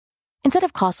Instead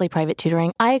of costly private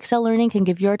tutoring, IXL Learning can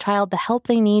give your child the help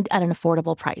they need at an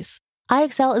affordable price.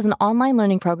 IXL is an online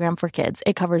learning program for kids.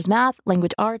 It covers math,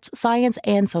 language arts, science,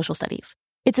 and social studies.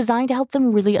 It's designed to help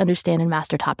them really understand and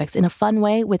master topics in a fun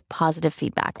way with positive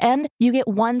feedback. And you get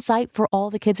one site for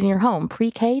all the kids in your home,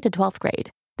 pre-K to 12th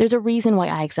grade. There's a reason why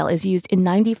IXL is used in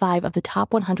 95 of the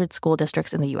top 100 school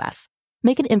districts in the U.S.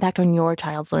 Make an impact on your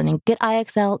child's learning. Get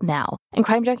IXL now. And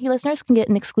Crime Junkie listeners can get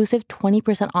an exclusive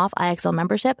 20% off IXL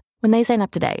membership when they sign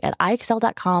up today at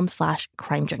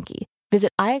IXL.com/CrimeJunkie.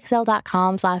 Visit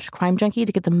IXL.com/CrimeJunkie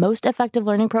to get the most effective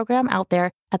learning program out there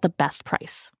at the best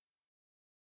price.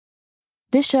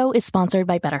 This show is sponsored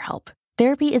by BetterHelp.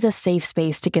 Therapy is a safe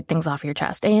space to get things off your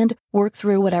chest and work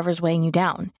through whatever's weighing you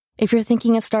down. If you're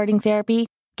thinking of starting therapy,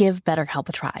 give BetterHelp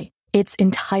a try. It's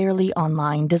entirely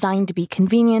online, designed to be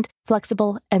convenient,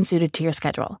 flexible, and suited to your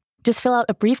schedule. Just fill out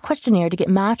a brief questionnaire to get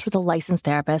matched with a licensed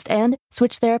therapist and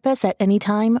switch therapists at any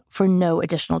time for no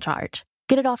additional charge.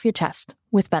 Get it off your chest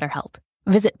with BetterHelp.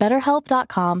 Visit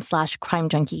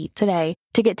BetterHelp.com/CrimeJunkie today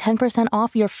to get 10%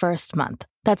 off your first month.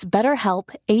 That's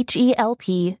BetterHelp,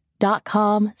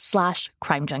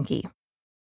 HELP.com/CrimeJunkie.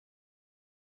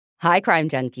 Hi, Crime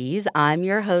Junkies. I'm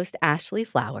your host, Ashley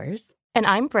Flowers. And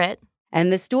I'm Britt. And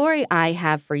the story I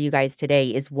have for you guys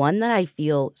today is one that I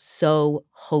feel so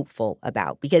hopeful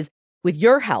about because with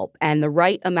your help and the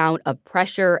right amount of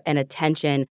pressure and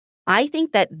attention, I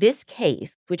think that this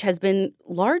case, which has been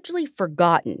largely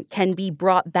forgotten, can be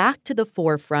brought back to the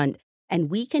forefront and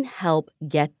we can help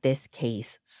get this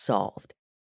case solved.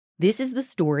 This is the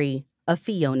story of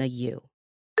Fiona Yu.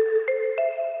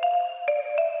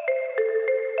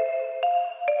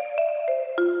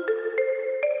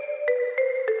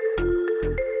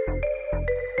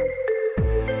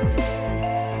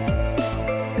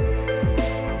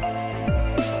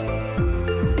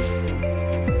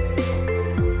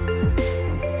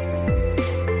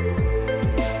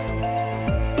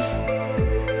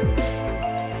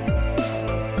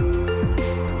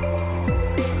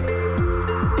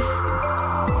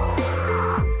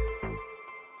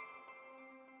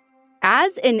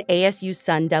 As an ASU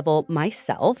Sun Devil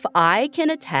myself, I can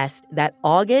attest that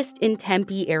August in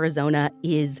Tempe, Arizona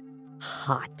is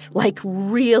hot, like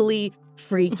really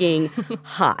freaking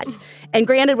hot. And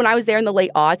granted, when I was there in the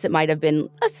late aughts, it might have been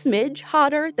a smidge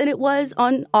hotter than it was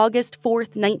on August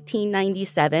 4th,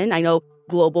 1997. I know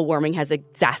global warming has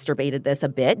exacerbated this a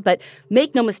bit, but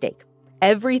make no mistake.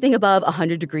 Everything above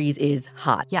 100 degrees is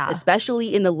hot,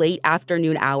 especially in the late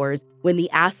afternoon hours when the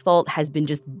asphalt has been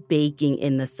just baking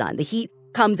in the sun. The heat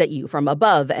comes at you from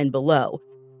above and below.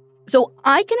 So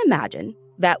I can imagine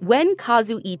that when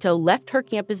Kazu Ito left her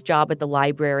campus job at the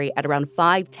library at around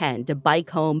 5:10 to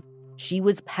bike home, she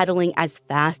was pedaling as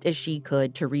fast as she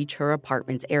could to reach her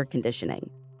apartment's air conditioning.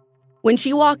 When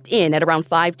she walked in at around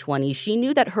 5:20, she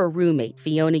knew that her roommate,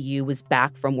 Fiona Yu, was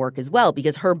back from work as well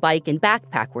because her bike and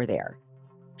backpack were there.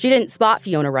 She didn't spot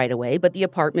Fiona right away, but the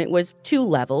apartment was 2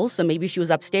 levels, so maybe she was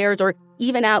upstairs or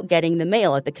even out getting the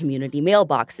mail at the community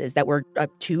mailboxes that were a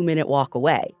 2-minute walk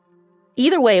away.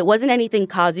 Either way, it wasn't anything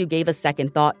Kazu gave a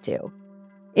second thought to.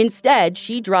 Instead,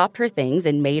 she dropped her things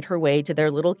and made her way to their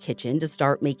little kitchen to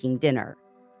start making dinner.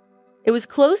 It was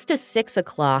close to 6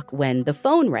 o'clock when the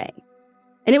phone rang,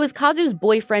 and it was Kazu's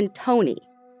boyfriend, Tony.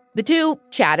 The two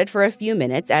chatted for a few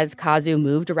minutes as Kazu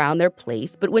moved around their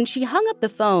place, but when she hung up the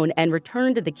phone and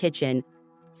returned to the kitchen,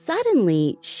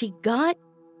 suddenly she got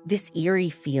this eerie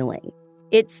feeling.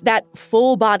 It's that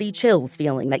full-body chills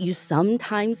feeling that you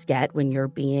sometimes get when you're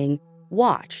being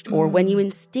watched or when you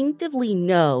instinctively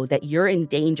know that you're in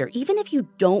danger, even if you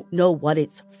don't know what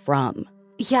it's from.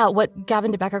 Yeah, what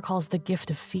Gavin DeBecker calls the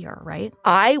gift of fear, right?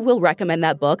 I will recommend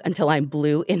that book until I'm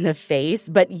blue in the face.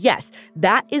 But yes,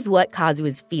 that is what Kazu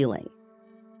is feeling.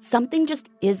 Something just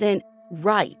isn't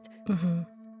right. Mm-hmm.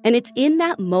 And it's in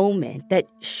that moment that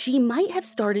she might have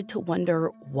started to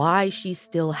wonder why she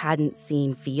still hadn't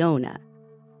seen Fiona.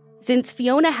 Since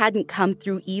Fiona hadn't come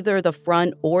through either the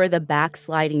front or the back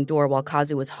sliding door while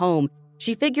Kazu was home,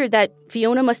 she figured that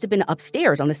Fiona must have been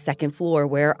upstairs on the second floor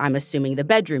where I'm assuming the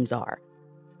bedrooms are.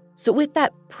 So with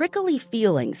that prickly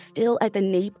feeling still at the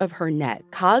nape of her neck,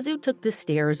 Kazu took the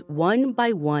stairs one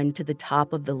by one to the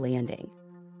top of the landing.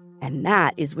 And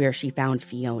that is where she found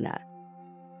Fiona.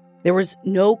 There was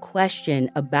no question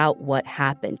about what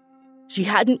happened. She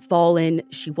hadn't fallen,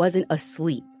 she wasn't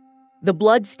asleep. The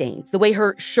bloodstains, the way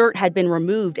her shirt had been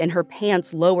removed and her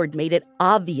pants lowered made it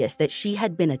obvious that she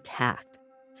had been attacked.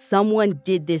 Someone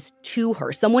did this to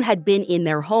her. Someone had been in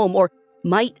their home or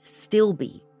might still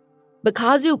be. But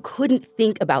Kazu couldn't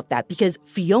think about that because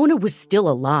Fiona was still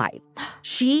alive.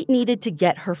 She needed to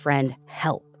get her friend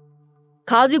help.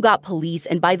 Kazu got police,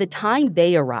 and by the time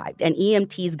they arrived and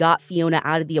EMTs got Fiona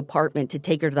out of the apartment to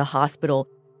take her to the hospital,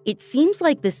 it seems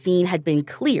like the scene had been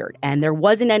cleared and there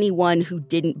wasn't anyone who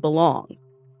didn't belong.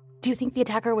 Do you think the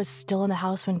attacker was still in the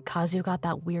house when Kazu got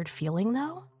that weird feeling,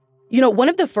 though? One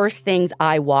of the first things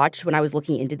I watched when I was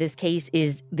looking into this case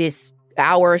is this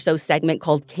hour or so segment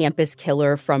called Campus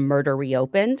Killer from Murder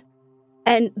Reopened.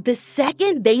 And the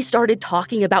second they started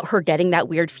talking about her getting that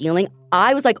weird feeling,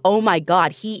 I was like, oh my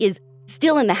God, he is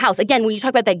still in the house. Again, when you talk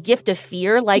about that gift of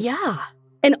fear, Yeah.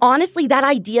 And honestly, that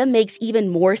idea makes even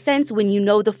more sense when you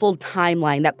know the full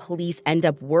timeline that police end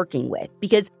up working with.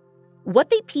 Because what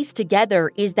they pieced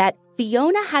together is that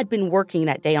Fiona had been working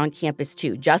that day on campus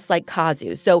too, just like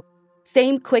Kazu. So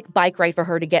same quick bike ride for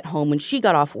her to get home when she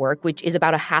got off work, which is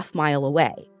about a half mile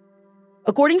away.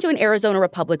 According to an Arizona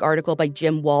Republic article by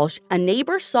Jim Walsh, a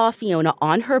neighbor saw Fiona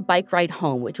on her bike ride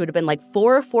home, which would have been like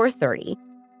 4 or 4:30.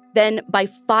 Then by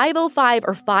 5:05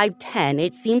 or 5:10,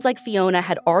 it seems like Fiona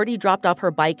had already dropped off her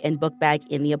bike and book bag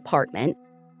in the apartment.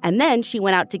 And then she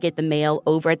went out to get the mail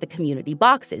over at the community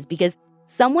boxes because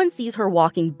someone sees her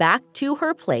walking back to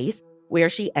her place where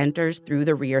she enters through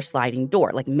the rear sliding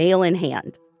door, like mail in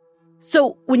hand.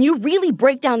 So when you really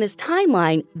break down this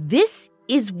timeline, this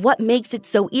is what makes it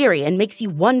so eerie and makes you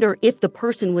wonder if the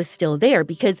person was still there.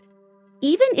 Because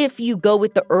even if you go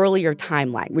with the earlier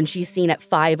timeline, when she's seen at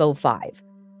 5:05,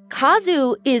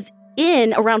 Kazu is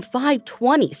in around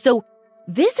 5:20. So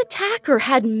this attacker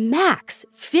had max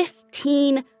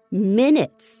 15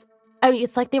 minutes. I mean,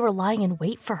 it's like they were lying in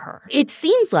wait for her. It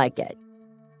seems like it.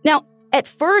 Now, at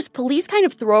first, police kind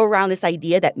of throw around this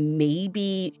idea that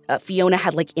maybe Fiona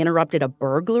had interrupted a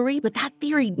burglary, but that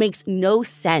theory makes no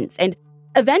sense. And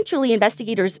eventually,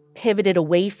 investigators pivoted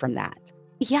away from that.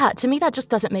 Yeah, to me, that just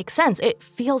doesn't make sense. It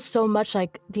feels so much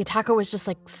like the attacker was just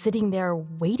sitting there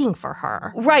waiting for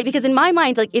her. Right, because in my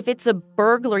mind, if it's a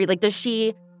burglary, does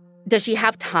she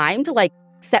have time to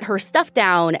set her stuff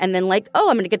down and then oh,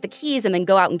 I'm going to get the keys and then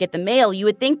go out and get the mail? You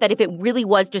would think that if it really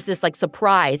was just this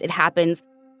surprise, it happens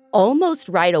almost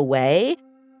right away.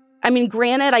 I mean,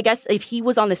 granted, I guess if he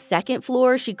was on the second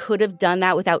floor, she could have done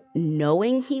that without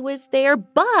knowing he was there.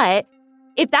 But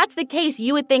if that's the case,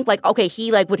 you would think okay,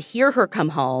 he would hear her come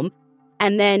home.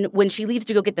 And then when she leaves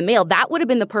to go get the mail, that would have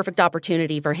been the perfect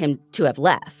opportunity for him to have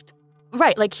left.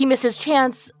 Right. He missed his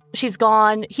chance. She's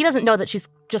gone. He doesn't know that she's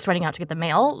just running out to get the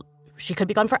mail. She could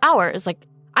be gone for hours.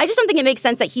 I just don't think it makes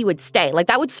sense that he would stay.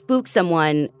 That would spook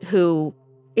someone who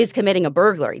is committing a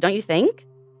burglary, don't you think?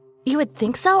 You would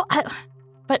think so?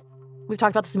 But we've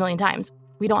talked about this a million times.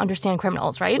 We don't understand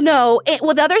criminals, right? No.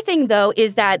 Well, the other thing, though,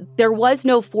 is that there was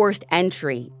no forced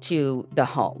entry to the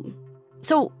home.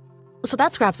 So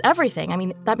that scraps everything. I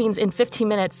mean, that means in 15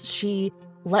 minutes, she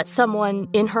lets someone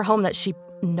in her home that she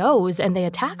knows and they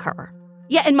attack her.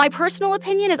 Yeah, and my personal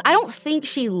opinion is I don't think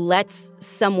she lets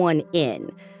someone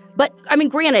in. But, I mean,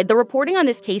 granted, the reporting on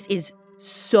this case is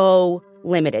so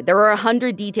limited. There are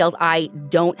 100 details I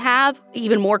don't have,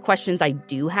 even more questions I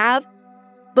do have.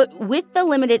 But with the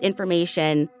limited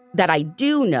information that I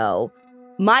do know,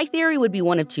 my theory would be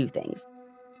one of two things.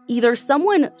 Either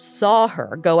someone saw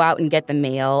her go out and get the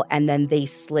mail and then they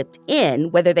slipped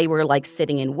in, whether they were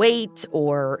sitting in wait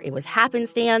or it was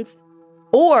happenstance.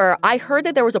 Or I heard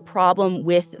that there was a problem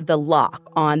with the lock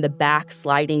on the back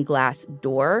sliding glass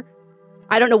door.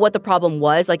 I don't know what the problem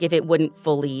was, if it wouldn't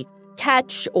fully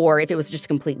catch or if it was just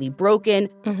completely broken.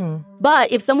 Mm-hmm.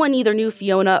 But if someone either knew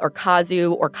Fiona or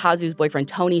Kazu's boyfriend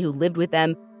Tony who lived with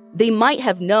them, they might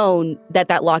have known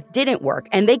that lock didn't work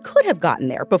and they could have gotten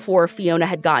there before Fiona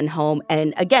had gotten home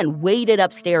and, again, waited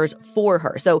upstairs for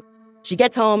her. So she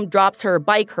gets home, drops her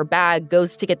bike, her bag,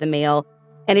 goes to get the mail,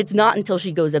 and it's not until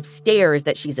she goes upstairs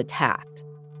that she's attacked.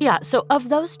 Yeah, so of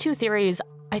those two theories,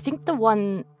 I think the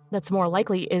one that's more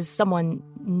likely is someone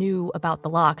knew about the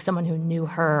lock, someone who knew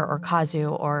her or Kazu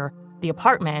or the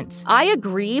apartment. I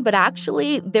agree, but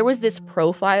actually there was this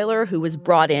profiler who was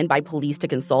brought in by police to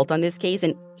consult on this case,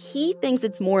 and he thinks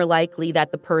it's more likely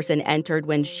that the person entered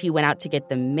when she went out to get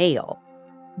the mail.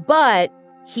 But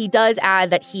he does add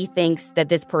that he thinks that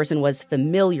this person was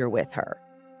familiar with her.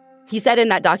 He said in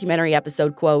that documentary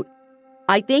episode, quote,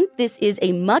 "I think this is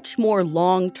a much more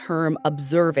long-term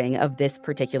observing of this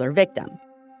particular victim.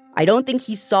 I don't think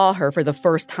he saw her for the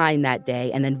first time that day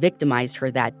and then victimized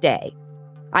her that day.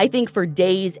 I think for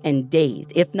days and days,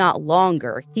 if not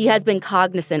longer, he has been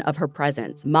cognizant of her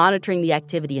presence, monitoring the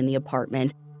activity in the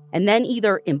apartment, and then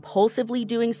either impulsively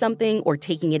doing something or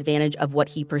taking advantage of what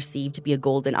he perceived to be a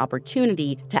golden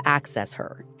opportunity to access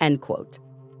her," end quote.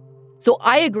 So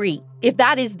I agree. If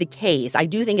that is the case, I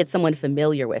do think it's someone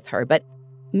familiar with her, but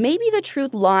maybe the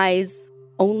truth lies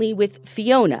only with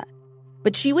Fiona.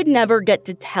 But she would never get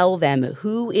to tell them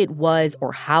who it was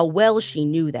or how well she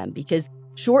knew them because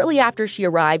shortly after she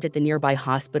arrived at the nearby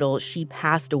hospital, she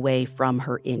passed away from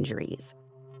her injuries.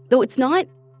 Though it's not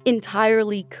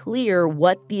entirely clear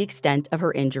what the extent of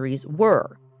her injuries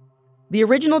were. The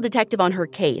original detective on her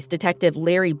case, Detective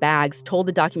Larry Baggs, told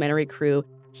the documentary crew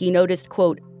he noticed,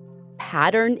 quote,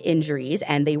 patterned injuries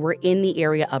and they were in the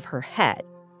area of her head,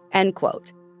 end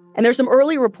quote. And there's some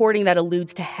early reporting that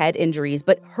alludes to head injuries,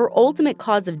 but her ultimate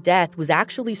cause of death was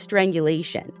actually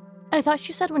strangulation. I thought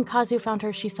you said when Kazu found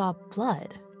her, she saw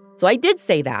blood. So I did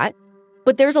say that,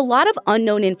 but there's a lot of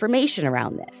unknown information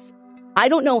around this. I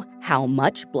don't know how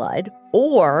much blood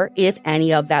or if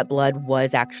any of that blood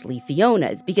was actually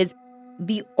Fiona's, because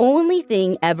the only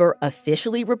thing ever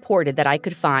officially reported that I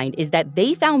could find is that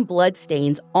they found blood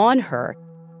stains on her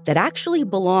that actually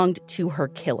belonged to her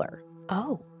killer.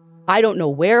 Oh. I don't know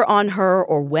where on her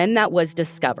or when that was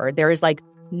discovered. There is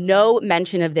no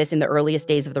mention of this in the earliest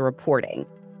days of the reporting.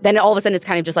 Then all of a sudden it's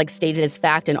kind of just stated as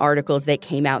fact in articles that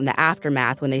came out in the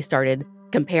aftermath when they started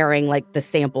comparing the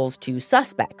samples to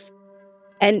suspects.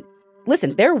 And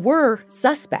listen, there were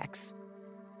suspects.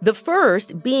 The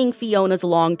first being Fiona's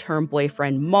long-term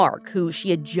boyfriend, Mark, who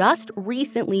she had just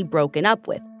recently broken up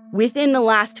with within the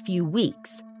last few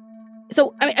weeks.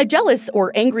 So, a jealous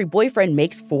or angry boyfriend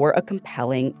makes for a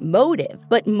compelling motive.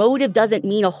 But motive doesn't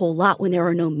mean a whole lot when there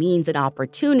are no means and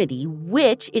opportunity,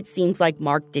 which it seems like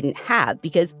Mark didn't have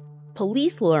because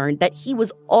police learned that he was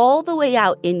all the way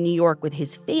out in New York with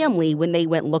his family when they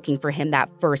went looking for him that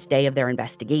first day of their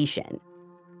investigation.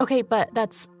 Okay, but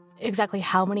that's exactly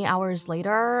how many hours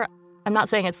later? I'm not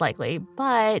saying it's likely,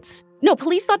 but... No,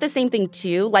 police thought the same thing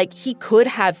too. He could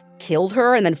have killed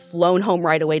her and then flown home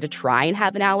right away to try and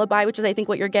have an alibi, which is, I think,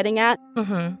 what you're getting at.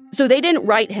 Mm-hmm. So they didn't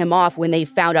write him off when they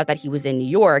found out that he was in New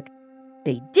York.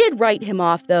 They did write him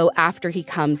off, though, after he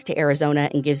comes to Arizona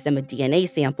and gives them a DNA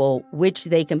sample, which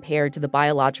they compared to the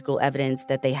biological evidence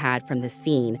that they had from the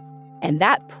scene. And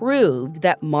that proved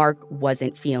that Mark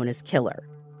wasn't Fiona's killer.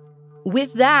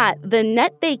 With that, the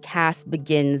net they cast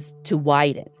begins to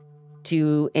widen,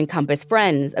 to encompass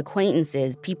friends,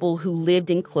 acquaintances, people who lived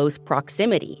in close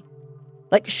proximity.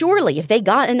 Surely, if they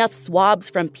got enough swabs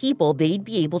from people, they'd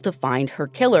be able to find her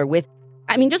killer with,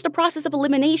 just a process of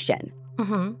elimination.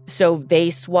 Mm-hmm. So they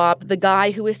swabbed the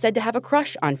guy who is said to have a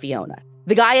crush on Fiona,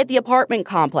 the guy at the apartment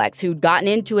complex who'd gotten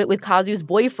into it with Kazu's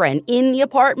boyfriend in the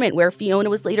apartment where Fiona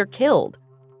was later killed.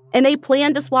 And they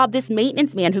planned to swab this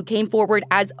maintenance man who came forward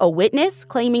as a witness,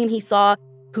 claiming he saw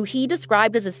who he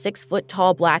described as a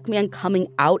 6-foot-tall black man coming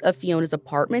out of Fiona's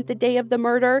apartment the day of the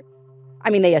murder.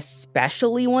 They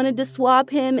especially wanted to swab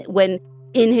him when,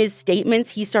 in his statements,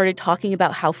 he started talking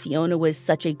about how Fiona was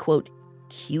such a, quote,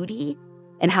 cutie,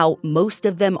 and how most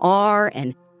of them are,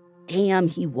 and damn,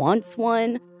 he wants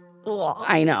one. Ugh.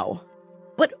 I know.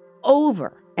 But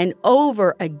over and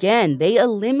over again, they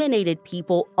eliminated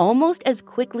people almost as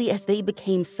quickly as they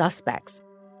became suspects.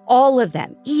 All of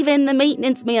them, even the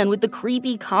maintenance man with the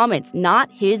creepy comments,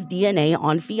 not his DNA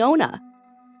on Fiona.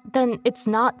 Then it's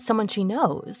not someone she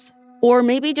knows. Or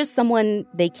maybe just someone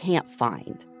they can't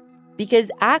find. Because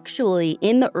actually,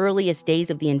 in the earliest days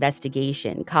of the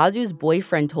investigation, Kazu's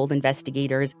boyfriend told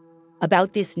investigators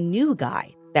about this new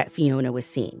guy that Fiona was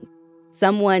seeing.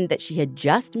 Someone that she had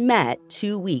just met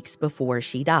 2 weeks before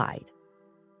she died.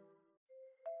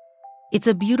 It's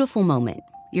a beautiful moment.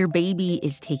 Your baby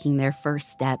is taking their first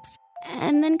steps,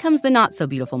 and then comes the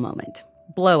not-so-beautiful moment.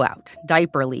 Blowout,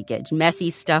 diaper leakage, messy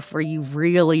stuff where you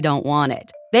really don't want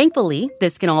it. Thankfully,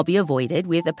 this can all be avoided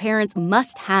with a parent's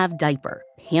must-have diaper,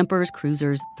 Pampers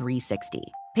Cruisers 360.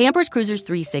 Pampers Cruisers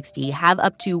 360 have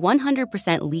up to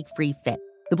 100% leak-free fit.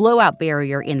 The blowout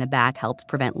barrier in the back helps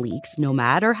prevent leaks, no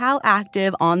matter how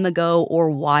active, on the go, or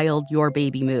wild your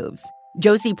baby moves.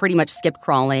 Josie pretty much skipped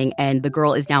crawling, and the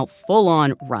girl is now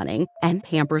full-on running, and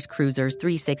Pampers Cruisers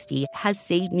 360 has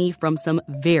saved me from some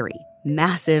very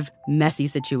massive, messy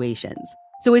situations.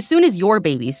 So as soon as your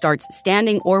baby starts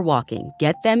standing or walking,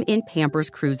 get them in Pampers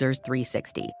Cruisers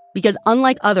 360. Because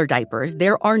unlike other diapers,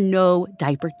 there are no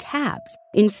diaper tabs.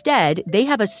 Instead, they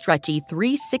have a stretchy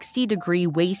 360-degree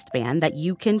waistband that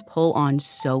you can pull on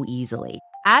so easily.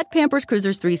 Add Pampers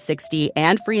Cruisers 360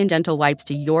 and Free and Gentle wipes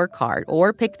to your cart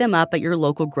or pick them up at your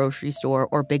local grocery store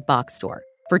or big box store.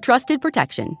 For trusted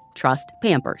protection, trust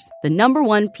Pampers, the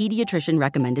 #1 pediatrician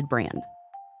recommended brand.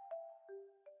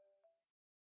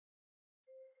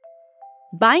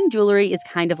 Buying jewelry is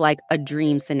kind of like a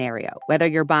dream scenario, whether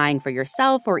you're buying for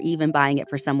yourself or even buying it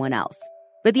for someone else.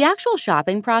 But the actual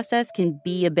shopping process can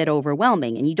be a bit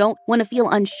overwhelming, and you don't want to feel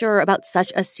unsure about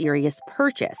such a serious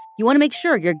purchase. You want to make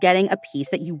sure you're getting a piece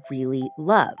that you really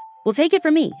love. Well, take it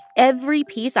from me. Every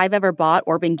piece I've ever bought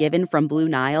or been given from Blue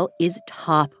Nile is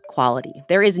top quality.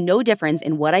 There is no difference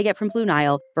in what I get from Blue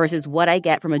Nile versus what I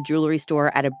get from a jewelry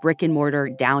store at a brick and mortar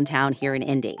downtown here in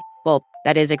Indy. Well,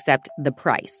 that is except the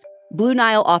price. Blue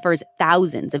Nile offers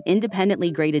thousands of independently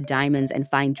graded diamonds and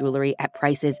fine jewelry at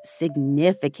prices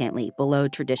significantly below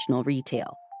traditional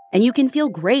retail. And you can feel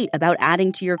great about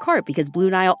adding to your cart because Blue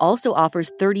Nile also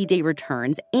offers 30-day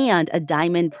returns and a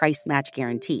diamond price match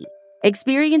guarantee.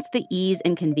 Experience the ease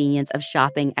and convenience of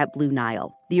shopping at Blue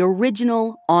Nile, the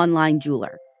original online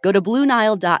jeweler. Go to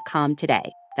BlueNile.com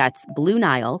today. That's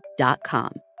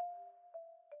BlueNile.com.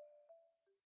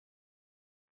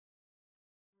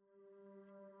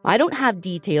 I don't have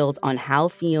details on how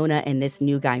Fiona and this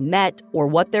new guy met or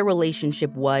what their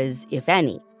relationship was, if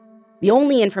any. The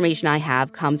only information I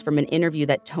have comes from an interview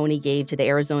that Tony gave to the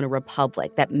Arizona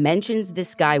Republic that mentions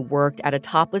this guy worked at a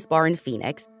topless bar in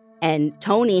Phoenix, and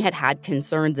Tony had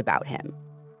concerns about him.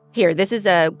 Here, this is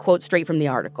a quote straight from the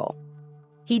article.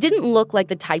 "He didn't look like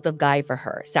the type of guy for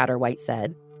her," Satterwhite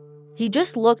said. "He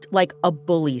just looked like a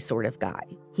bully sort of guy.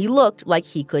 He looked like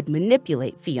he could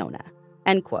manipulate Fiona,"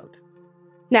 end quote.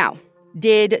 Now,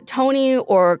 did Tony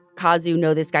or Kazu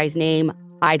know this guy's name?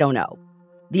 I don't know.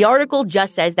 The article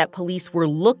just says that police were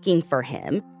looking for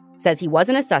him, says he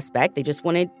wasn't a suspect, they just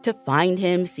wanted to find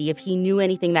him, see if he knew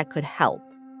anything that could help.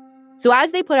 So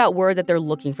as they put out word that they're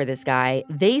looking for this guy,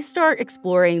 they start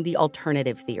exploring the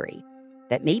alternative theory,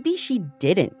 that maybe she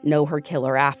didn't know her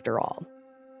killer after all.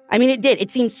 I mean, it did. It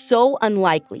seemed so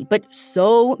unlikely, but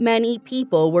so many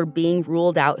people were being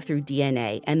ruled out through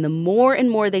DNA, and the more and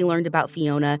more they learned about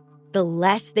Fiona, the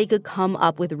less they could come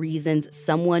up with reasons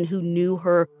someone who knew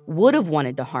her would have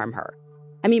wanted to harm her.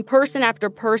 I mean, person after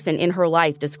person in her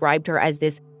life described her as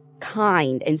this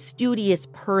kind and studious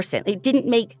person. It didn't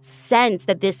make sense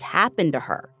that this happened to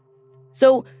her.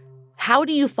 So how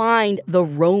do you find the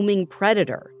roaming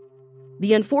predator?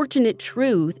 The unfortunate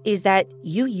truth is that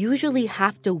you usually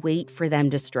have to wait for them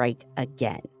to strike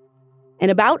again.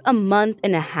 And about a month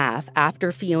and a half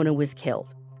after Fiona was killed,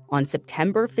 on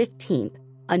September 15th,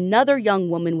 another young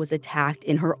woman was attacked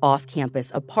in her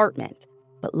off-campus apartment.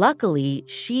 But luckily,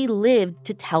 she lived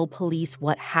to tell police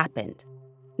what happened.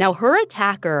 Now, her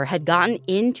attacker had gotten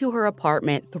into her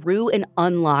apartment through an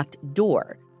unlocked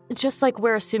door. It's just like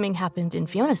we're assuming happened in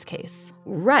Fiona's case.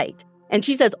 Right. And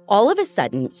she says all of a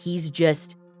sudden, he's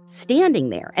just standing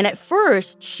there. And at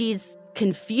first, she's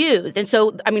confused. And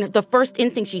so, the first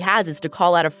instinct she has is to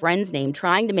call out a friend's name,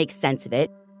 trying to make sense of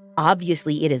it.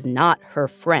 Obviously, it is not her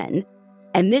friend.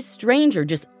 And this stranger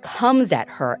just comes at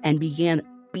her and began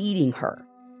beating her.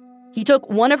 He took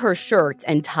one of her shirts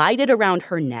and tied it around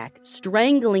her neck,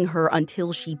 strangling her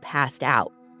until she passed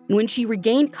out. And when she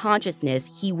regained consciousness,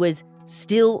 he was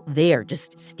still there,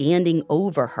 just standing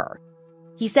over her.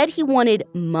 He said he wanted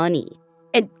money,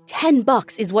 and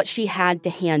 $10 is what she had to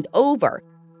hand over.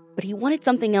 But he wanted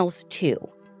something else too.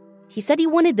 He said he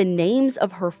wanted the names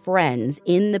of her friends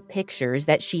in the pictures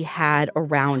that she had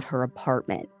around her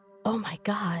apartment. Oh my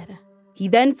God. He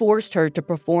then forced her to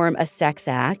perform a sex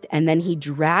act, and then he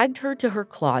dragged her to her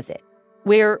closet,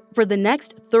 where for the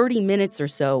next 30 minutes or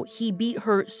so, he beat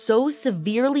her so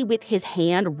severely with his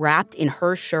hand wrapped in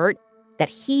her shirt that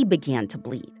he began to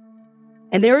bleed.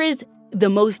 And there is the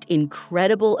most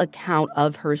incredible account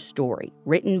of her story,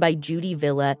 written by Judy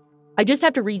Villa. I just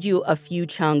have to read you a few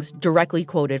chunks directly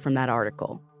quoted from that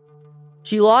article.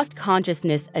 "She lost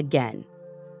consciousness again.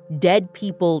 Dead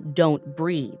people don't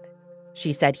breathe,"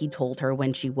 she said he told her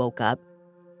when she woke up.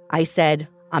 "I said,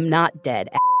 'I'm not dead,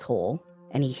 asshole,'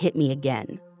 and he hit me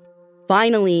again.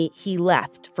 Finally, he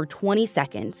left for 20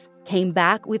 seconds, came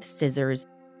back with scissors,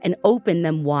 and opened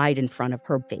them wide in front of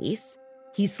her face.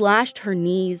 He slashed her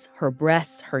knees, her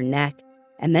breasts, her neck,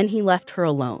 and then he left her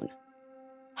alone.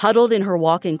 Huddled in her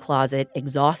walk-in closet,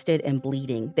 exhausted and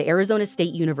bleeding, the Arizona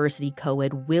State University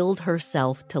co-ed willed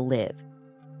herself to live.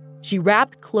 She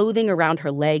wrapped clothing around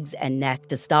her legs and neck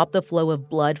to stop the flow of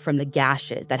blood from the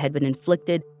gashes that had been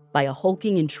inflicted by a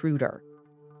hulking intruder.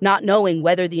 Not knowing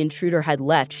whether the intruder had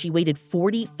left, she waited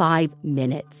 45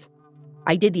 minutes.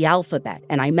 I did the alphabet,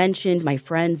 and I mentioned my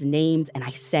friends' names, and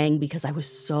I sang because I was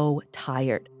so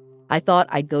tired. I thought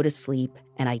I'd go to sleep,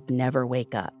 and I'd never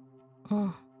wake up."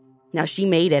 Now, she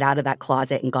made it out of that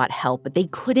closet and got help, but they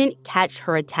couldn't catch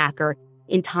her attacker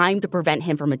in time to prevent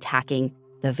him from attacking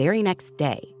the very next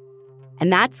day.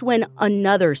 And that's when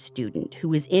another student who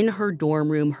was in her dorm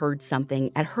room heard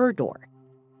something at her door.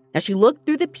 Now, she looked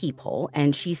through the peephole,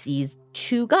 and she sees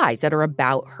two guys that are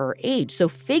about her age. So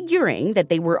figuring that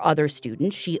they were other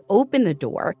students, she opened the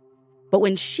door. But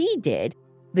when she did,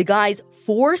 The guys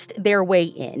forced their way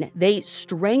in. They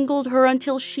strangled her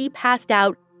until she passed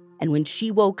out. And when she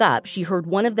woke up, she heard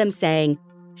one of them saying,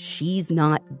 "She's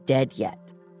not dead yet."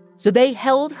 So they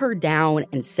held her down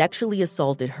and sexually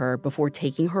assaulted her before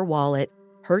taking her wallet,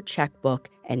 her checkbook,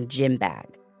 and gym bag.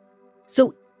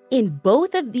 So in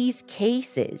both of these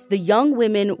cases, the young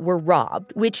women were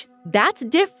robbed, which that's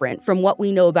different from what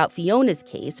we know about Fiona's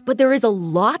case, but there is a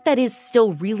lot that is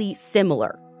still really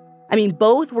similar. I mean,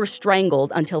 both were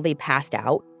strangled until they passed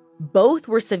out. Both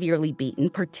were severely beaten,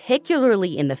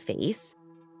 particularly in the face.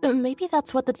 Maybe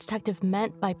that's what the detective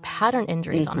meant by pattern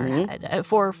injuries on her head.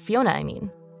 For Fiona, I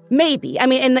mean. Maybe. I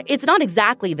mean, and it's not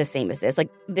exactly the same as this. Like,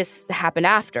 this happened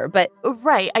after, but...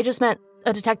 Right. I just meant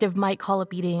a detective might call a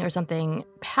beating or something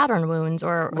pattern wounds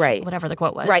or whatever the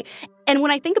quote was. Right. And when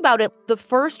I think about it, the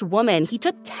first woman, he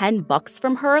took $10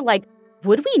 from her. Like,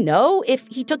 would we know if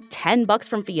he took $10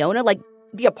 from Fiona? Like,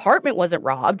 the apartment wasn't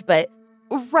robbed, but...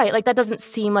 Right. Like, that doesn't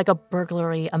seem like a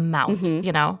burglary amount,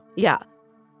 you know? Yeah.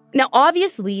 Now,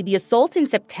 obviously, the assaults in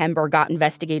September got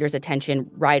investigators'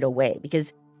 attention right away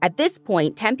because at this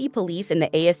point, Tempe Police and the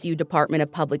ASU Department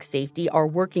of Public Safety are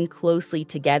working closely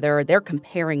together. They're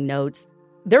comparing notes.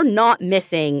 They're not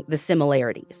missing the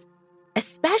similarities,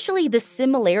 especially the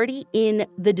similarity in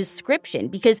the description,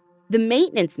 because the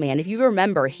maintenance man, if you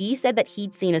remember, he said that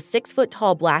he'd seen a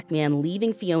 6-foot-tall black man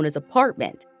leaving Fiona's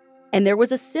apartment. And there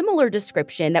was a similar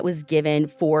description that was given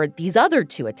for these other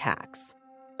 2 attacks.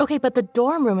 Okay, but the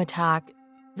dorm room attack,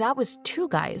 that was 2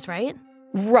 guys, right?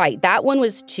 Right, that one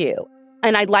was 2.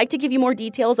 And I'd like to give you more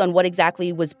details on what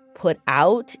exactly was put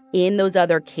out in those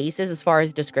other cases as far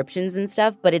as descriptions and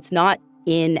stuff, but it's not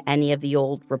in any of the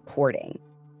old reporting.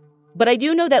 But I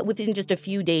do know that within just a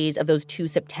few days of those 2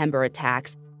 September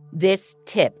attacks, this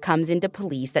tip comes into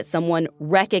police that someone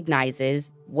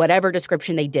recognizes whatever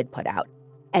description they did put out.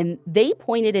 And they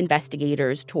pointed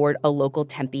investigators toward a local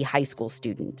Tempe high school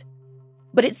student.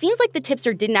 But it seems like the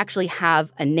tipster didn't actually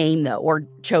have a name, though, or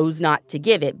chose not to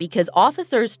give it because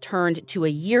officers turned to a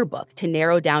yearbook to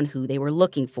narrow down who they were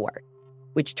looking for,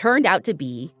 which turned out to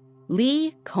be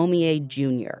Lee Comier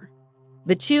Jr.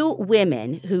 The 2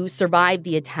 women who survived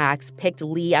the attacks picked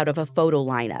Lee out of a photo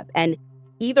lineup, and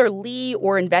either Lee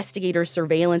or investigators'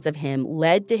 surveillance of him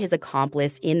led to his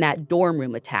accomplice in that dorm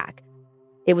room attack.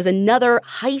 It was another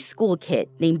high school kid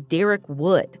named Derek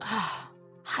Wood.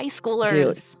 High schoolers.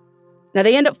 Dude. Now,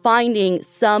 they end up finding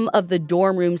some of the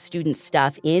dorm room student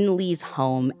stuff in Lee's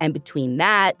home, and between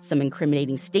that, some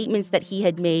incriminating statements that he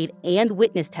had made, and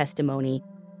witness testimony,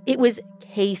 it was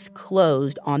case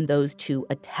closed on those 2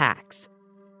 attacks.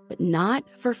 But not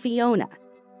for Fiona.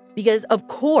 Because, of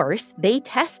course, they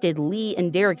tested Lee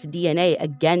and Derek's DNA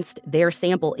against their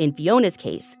sample in Fiona's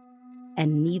case,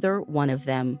 and neither one of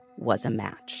them was a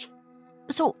match.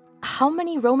 So how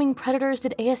many roaming predators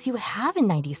did ASU have in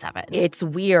 97? It's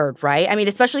weird, right? I mean,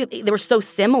 especially they were so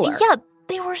similar. Yeah,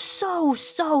 they were so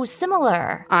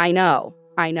similar. I know.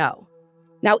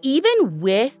 Now, even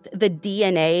with the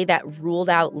DNA that ruled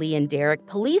out Lee and Derek,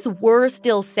 police were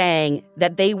still saying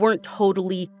that they weren't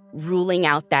totally ruling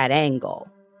out that angle.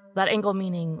 That angle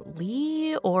meaning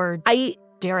Lee or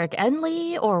Derek and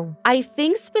Lee or? I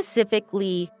think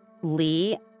specifically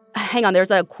Lee. Hang on,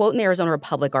 there's a quote in the Arizona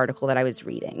Republic article that I was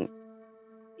reading.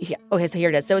 Yeah, okay, so here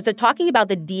it is. So it's talking about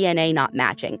the DNA not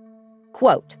matching.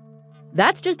 Quote,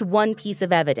 "That's just one piece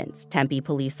of evidence," Tempe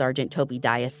Police Sergeant Toby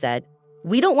Dias said.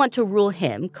 "We don't want to rule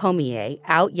him, Comier,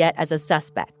 out yet as a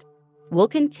suspect. We'll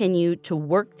continue to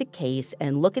work the case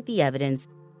and look at the evidence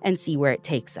and see where it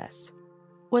takes us."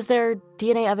 Was there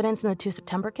DNA evidence in the 2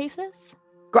 September cases?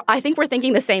 I think we're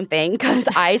thinking the same thing because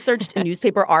I searched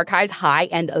newspaper archives high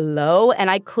and low,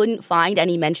 and I couldn't find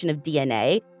any mention of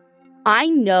DNA. I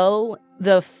know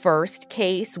the first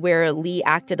case where Lee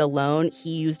acted alone,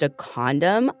 he used a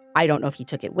condom. I don't know if he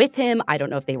took it with him. I don't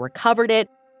know if they recovered it.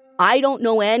 I don't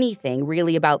know anything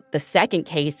really about the second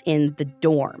case in the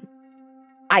dorm.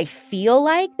 I feel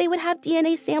like they would have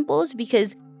DNA samples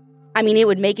because, I mean, it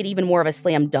would make it even more of a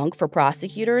slam dunk for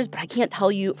prosecutors, but I can't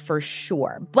tell you for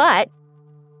sure. But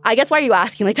I guess why are you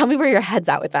asking? Like, tell me where your head's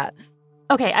at with that.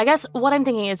 Okay, I guess what I'm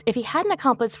thinking is if he had an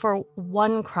accomplice for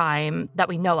one crime that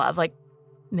we know of, like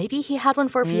maybe he had one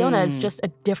for Fiona as just a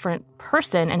different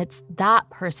person and it's that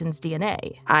person's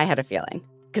DNA. I had a feeling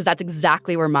because that's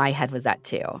exactly where my head was at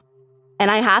too.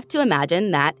 And I have to imagine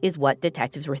that is what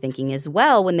detectives were thinking as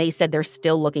well when they said they're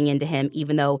still looking into him,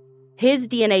 even though his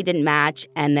DNA didn't match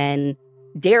and then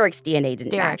Derek's DNA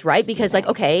didn't match, right? Because like,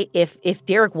 okay, if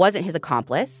Derek wasn't his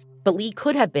accomplice, but Lee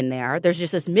could have been there. There's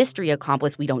just this mystery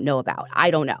accomplice we don't know about.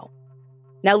 I don't know.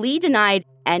 Now, Lee denied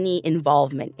any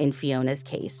involvement in Fiona's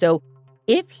case. So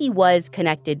if he was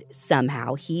connected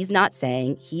somehow, he's not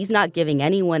saying, he's not giving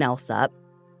anyone else up.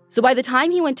 So by the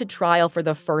time he went to trial for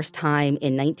the first time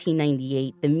in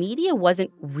 1998, the media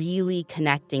wasn't really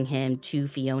connecting him to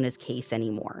Fiona's case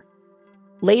anymore.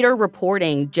 Later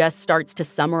reporting just starts to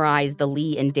summarize the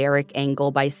Lee and Derek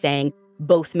angle by saying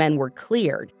both men were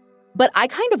cleared. But I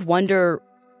kind of wonder,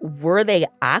 were they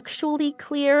actually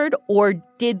cleared, or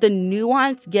did the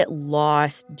nuance get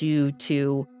lost due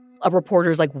to a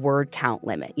reporter's word count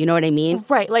limit? You know what I mean?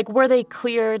 Right. Were they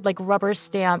cleared, rubber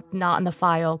stamp, not in the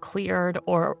file, cleared,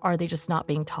 or are they just not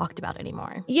being talked about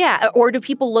anymore? Yeah. Or do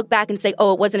people look back and say,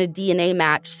 oh, it wasn't a DNA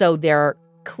match, so they're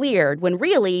cleared, when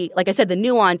really, like I said, the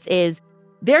nuance is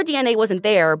their DNA wasn't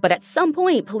there, but at some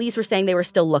point, police were saying they were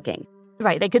still looking.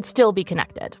 Right. They could still be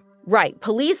connected. Right.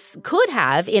 Police could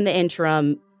have, in the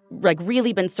interim,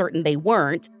 really been certain they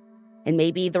weren't. And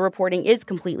maybe the reporting is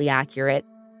completely accurate.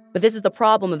 But this is the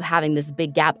problem of having this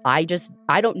big gap. I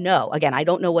don't know. Again, I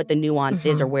don't know what the nuance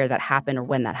is or where that happened or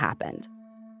when that happened.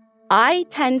 I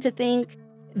tend to think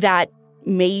that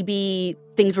maybe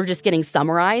things were just getting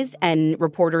summarized and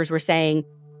reporters were saying,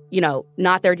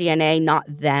 not their DNA, not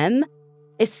them,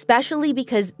 especially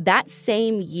because that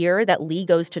same year that Lee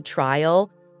goes to trial,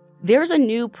 there's a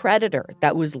new predator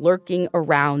that was lurking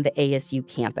around the ASU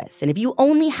campus. And if you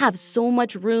only have so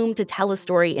much room to tell a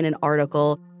story in an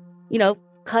article,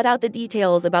 cut out the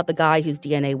details about the guy whose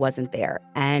DNA wasn't there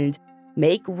and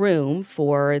make room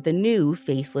for the new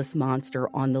faceless monster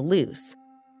on the loose.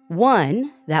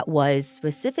 One that was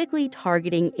specifically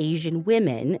targeting Asian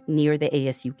women near the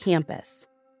ASU campus.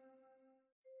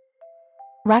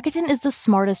 Rakuten is the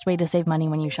smartest way to save money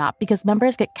when you shop because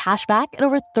members get cash back at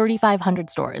over 3,500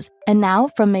 stores. And now,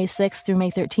 from May 6th through May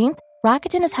 13th,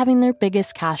 Rakuten is having their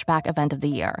biggest cashback event of the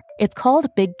year. It's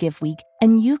called Big Give Week,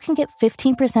 and you can get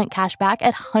 15% cash back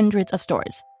at hundreds of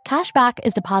stores. Cashback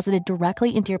is deposited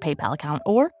directly into your PayPal account,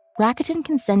 or Rakuten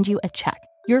can send you a check.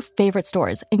 Your favorite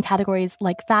stores in categories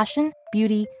like fashion,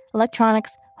 beauty,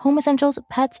 electronics, home essentials,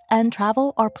 pets, and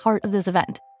travel are part of this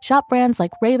event. Shop brands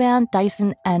like Ray-Ban,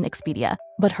 Dyson, and Expedia.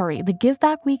 But hurry, the Give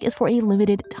Back Week is for a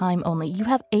limited time only. You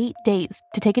have 8 days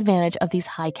to take advantage of these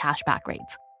high cashback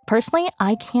rates. Personally,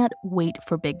 I can't wait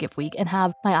for Big Give Week and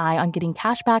have my eye on getting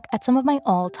cash back at some of my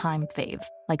all-time faves,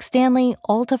 like Stanley,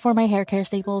 Ulta for my hair care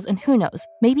staples, and who knows,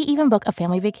 maybe even book a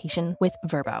family vacation with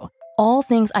Vrbo. All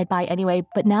things I'd buy anyway,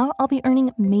 but now I'll be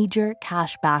earning major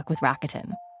cash back with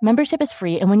Rakuten. Membership is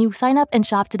free, and when you sign up and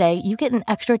shop today, you get an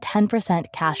extra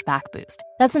 10% cash back boost.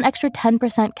 That's an extra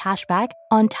 10% cash back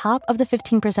on top of the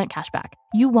 15% cash back.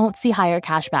 You won't see higher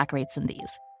cash back rates than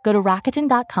these. Go to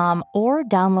Rakuten.com or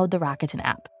download the Rakuten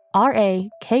app.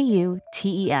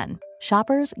 Rakuten.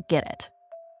 Shoppers get it.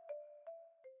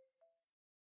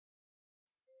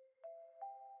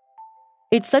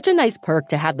 It's such a nice perk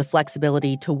to have the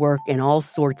flexibility to work in all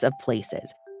sorts of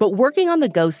places. But working on the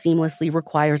go seamlessly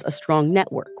requires a strong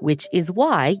network, which is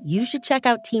why you should check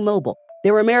out T-Mobile.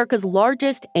 They're America's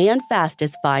largest and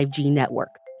fastest 5G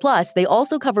network. Plus, they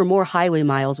also cover more highway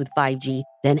miles with 5G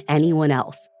than anyone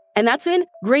else. And that's been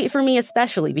great for me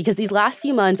especially because these last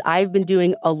few months, I've been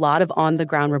doing a lot of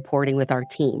on-the-ground reporting with our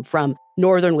team, from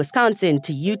northern Wisconsin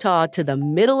to Utah to the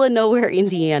middle of nowhere,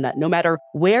 Indiana. No matter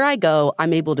where I go,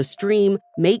 I'm able to stream,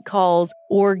 make calls,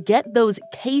 or get those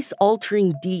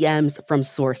case-altering DMs from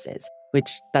sources,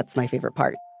 which that's my favorite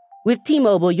part. With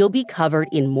T-Mobile, you'll be covered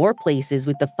in more places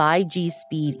with the 5G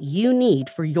speed you need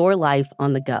for your life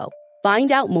on the go.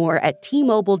 Find out more at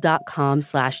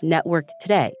T-Mobile.com/network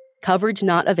today. Coverage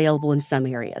not available in some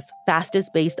areas.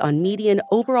 Fastest based on median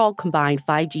overall combined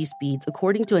 5G speeds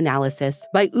according to analysis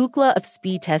by Ookla of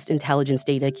Speed Test Intelligence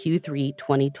Data Q3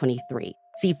 2023.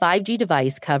 See 5G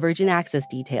device coverage and access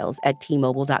details at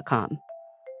T-Mobile.com.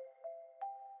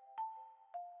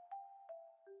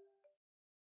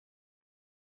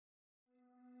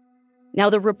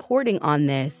 Now, the reporting on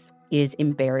this is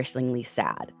embarrassingly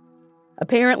sad.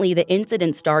 Apparently, the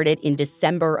incident started in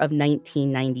December of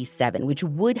 1997, which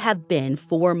would have been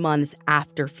 4 months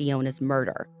after Fiona's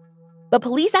murder. But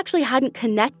police actually hadn't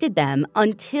connected them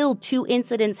until 2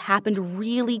 incidents happened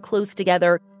really close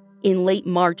together in late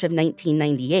March of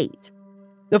 1998.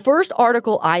 The first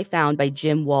article I found by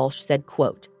Jim Walsh said,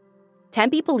 quote,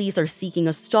 Tempe police are seeking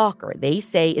a stalker they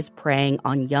say is preying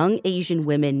on young Asian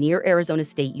women near Arizona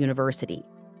State University.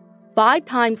 5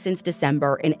 times since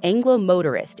December, an Anglo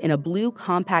motorist in a blue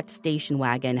compact station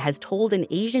wagon has told an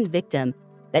Asian victim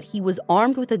that he was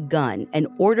armed with a gun and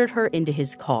ordered her into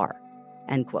his car,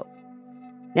 end quote.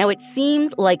 Now, it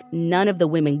seems like none of the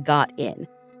women got in.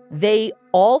 They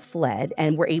all fled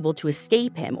and were able to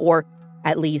escape him, or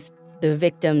at least the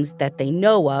victims that they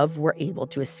know of were able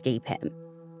to escape him.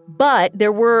 But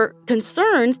there were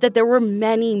concerns that there were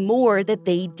many more that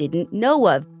they didn't know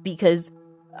of because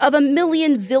of a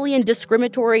million zillion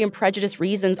discriminatory and prejudiced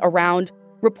reasons around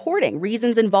reporting,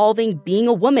 reasons involving being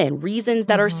a woman, reasons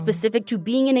that are specific to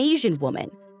being an Asian woman.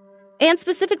 And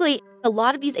specifically, a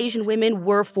lot of these Asian women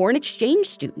were foreign exchange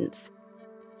students.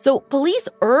 So police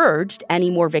urged any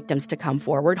more victims to come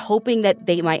forward, hoping that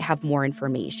they might have more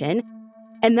information.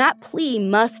 And that plea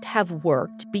must have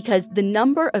worked because the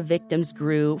number of victims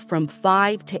grew from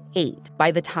 5 to 8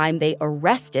 by the time they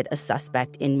arrested a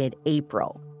suspect in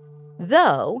mid-April.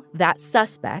 Though that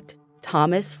suspect,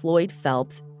 Thomas Floyd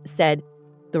Phelps, said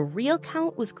the real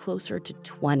count was closer to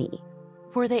 20.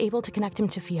 Were they able to connect him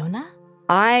to Fiona?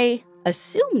 I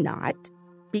assume not,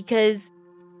 because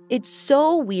it's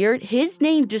so weird. His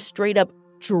name just straight up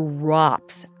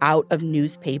drops out of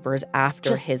newspapers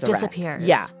after his arrest. Disappears.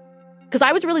 Yeah. Because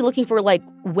I was really looking for,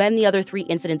 when the other 3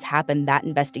 incidents happened that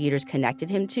investigators connected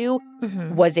him to.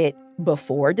 Was it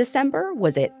before December?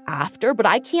 Was it after? But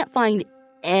I can't find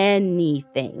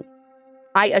anything.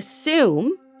 I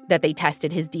assume that they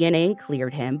tested his DNA and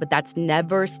cleared him, but that's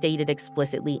never stated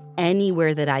explicitly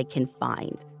anywhere that I can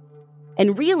find.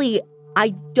 And really,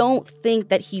 I don't think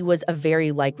that he was a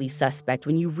very likely suspect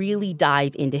when you really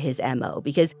dive into his MO,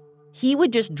 because he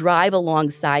would just drive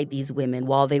alongside these women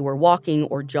while they were walking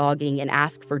or jogging and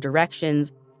ask for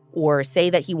directions or say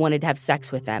that he wanted to have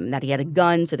sex with them and that he had a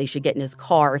gun so they should get in his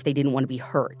car if they didn't want to be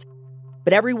hurt.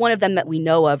 But every one of them that we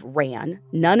know of ran.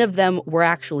 None of them were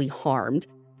actually harmed.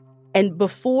 And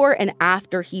before and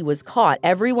after he was caught,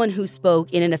 everyone who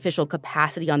spoke in an official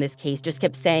capacity on this case just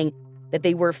kept saying that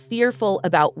they were fearful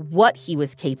about what he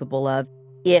was capable of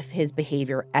if his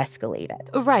behavior escalated.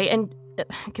 Right, and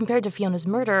compared to Fiona's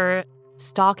murder,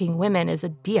 stalking women is a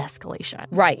de-escalation.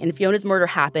 Right, and Fiona's murder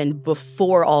happened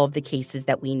before all of the cases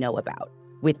that we know about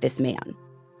with this man.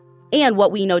 And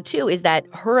what we know, too, is that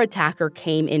her attacker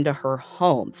came into her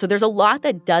home. So there's a lot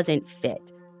that doesn't fit.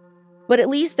 But at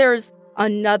least there's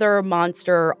another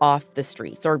monster off the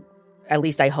streets, or at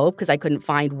least I hope, because I couldn't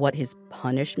find what his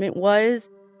punishment was.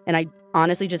 And I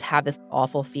honestly just have this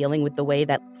awful feeling with the way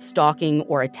that stalking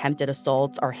or attempted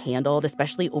assaults are handled,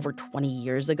 especially over 20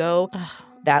 years ago,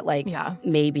 that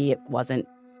maybe it wasn't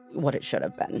what it should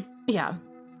have been. Yeah.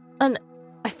 And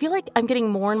I feel like I'm getting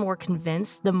more and more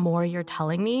convinced the more you're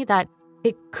telling me that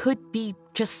it could be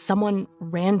just someone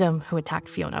random who attacked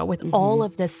Fiona with all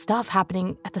of this stuff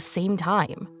happening at the same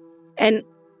time. And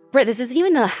Brett, this isn't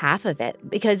even a half of it,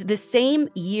 because the same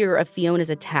year of Fiona's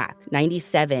attack,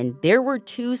 97, there were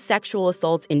 2 sexual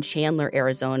assaults in Chandler,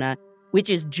 Arizona, which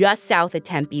is just south of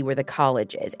Tempe where the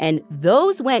college is. And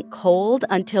those went cold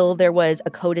until there was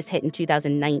a CODIS hit in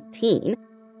 2019.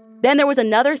 Then there was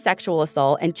another sexual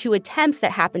assault and 2 attempts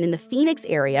that happened in the Phoenix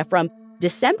area from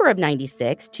December of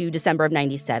 96 to December of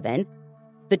 97.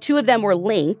 The 2 of them were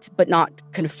linked, but not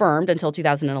confirmed until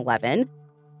 2011.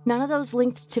 None of those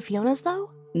linked to Fiona's,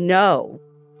 though? No.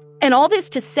 And all this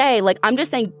to say, I'm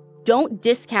just saying, don't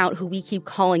discount who we keep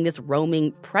calling this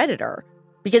roaming predator,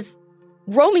 because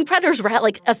roaming predators were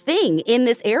a thing in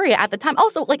this area at the time,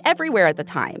 also everywhere at the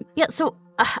time. Yeah, so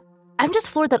I'm just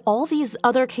floored that all these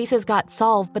other cases got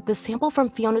solved, but the sample from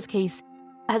Fiona's case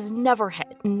has never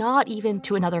hit, not even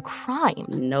to another crime.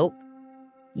 Nope.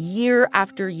 Year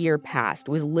after year passed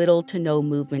with little to no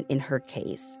movement in her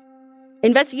case.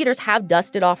 Investigators have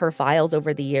dusted off her files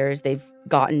over the years. They've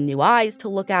gotten new eyes to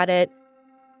look at it.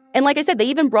 And like I said, they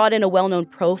even brought in a well-known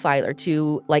profiler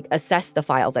to, assess the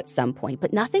files at some point.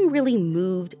 But nothing really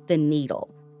moved the needle,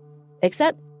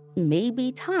 except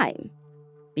maybe time.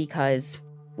 Because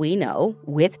we know,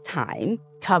 with time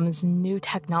comes new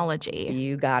technology.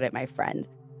 You got it, my friend.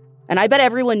 And I bet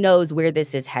everyone knows where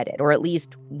this is headed, or at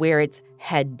least where it's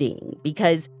heading,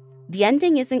 because the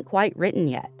ending isn't quite written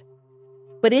yet.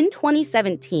 But in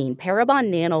 2017,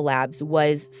 Parabon Nanolabs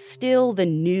was still the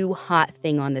new hot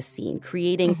thing on the scene,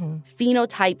 creating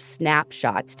phenotype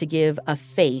snapshots to give a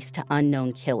face to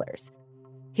unknown killers.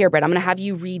 Here, Brett, I'm going to have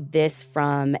you read this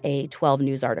from a 12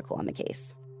 News article on the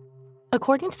case.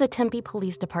 According to the Tempe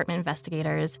Police Department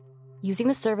investigators, using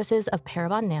the services of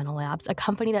Parabon Nanolabs, a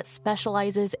company that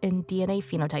specializes in DNA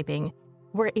phenotyping,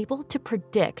 were able to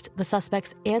predict the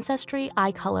suspect's ancestry,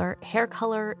 eye color, hair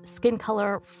color, skin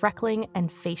color, freckling,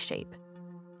 and face shape.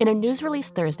 In a news release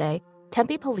Thursday,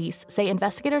 Tempe police say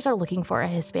investigators are looking for a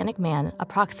Hispanic man,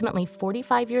 approximately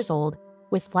 45 years old,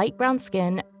 with light brown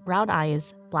skin, brown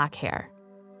eyes, black hair.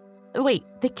 Wait,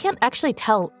 they can't actually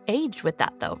tell age with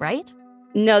that though, right?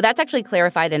 No, that's actually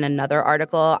clarified in another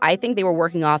article. I think they were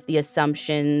working off the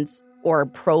assumptions or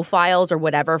profiles or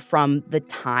whatever from the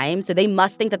time. So they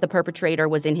must think that the perpetrator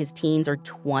was in his teens or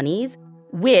 20s.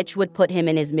 which would put him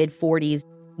in his mid-40s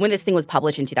when this thing was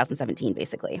published in 2017,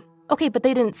 basically. Okay, but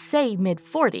they didn't say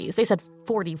mid-40s. They said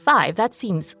 45. That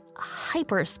seems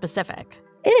hyper-specific.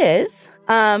 It is.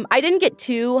 I didn't get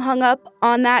too hung up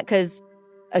on that because,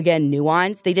 again,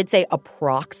 nuance. They did say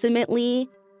approximately,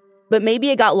 but maybe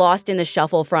it got lost in the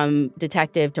shuffle from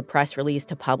detective to press release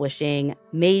to publishing.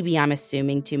 Maybe I'm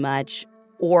assuming too much,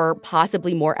 or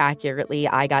possibly more accurately,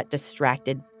 I got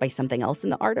distracted by something else in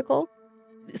the article.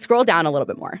 Scroll down a little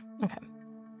bit more.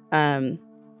 Okay.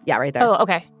 Yeah, right there. Oh,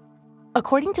 okay.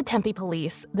 According to Tempe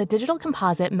police, the digital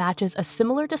composite matches a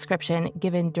similar description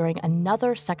given during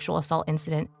another sexual assault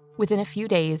incident within a few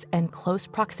days and close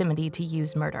proximity to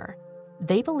Yu's murder.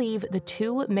 They believe the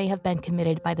two may have been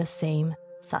committed by the same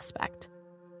suspect.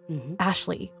 Mm-hmm.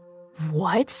 Ashley,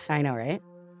 what? I know, right?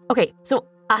 Okay, so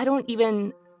I don't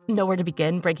even know where to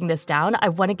begin breaking this down. I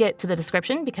want to get to the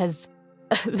description because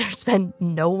there's been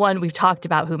no one we've talked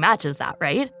about who matches that,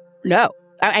 right? No.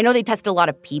 I know they tested a lot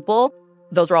of people.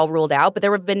 Those were all ruled out, but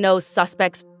there have been no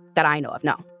suspects that I know of,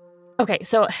 no. Okay,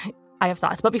 so I have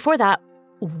thoughts. But before that,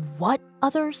 what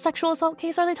other sexual assault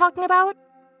case are they talking about?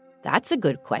 That's a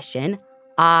good question.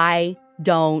 I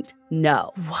don't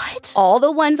know. What? All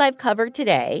the ones I've covered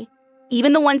today,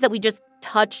 even the ones that we just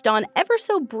touched on ever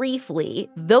so briefly,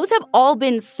 those have all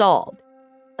been solved.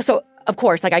 So, of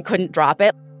course, I couldn't drop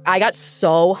it. I got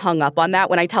so hung up on that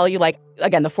when I tell you,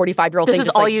 again, the 45-year-old thing. This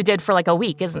is all you did for a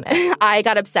week, isn't it? I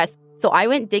got obsessed. So I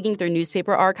went digging through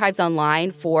newspaper archives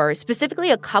online for specifically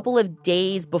a couple of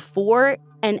days before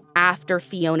and after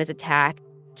Fiona's attack,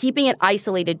 keeping it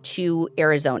isolated to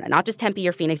Arizona, not just Tempe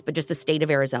or Phoenix, but just the state of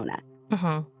Arizona.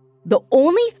 Mm-hmm. The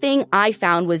only thing I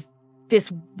found was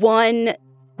this one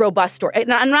robust story.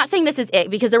 And I'm not saying this is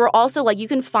it, because there were also, you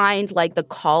can find, the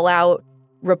call-out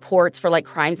reports for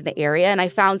crimes in the area, and I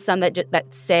found some that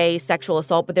say sexual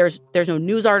assault, but there's no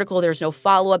news article, there's no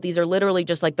follow-up. These are literally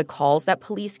just the calls that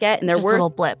police get, and there just were little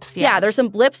blips. Yeah, there's some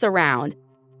blips around.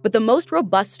 But the most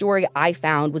robust story I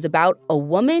found was about a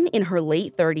woman in her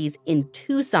late 30s in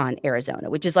Tucson, Arizona,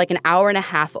 which is an hour and a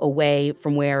half away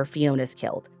from where Fiona's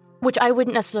killed. Which I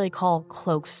wouldn't necessarily call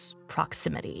close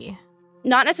proximity.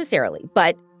 Not necessarily,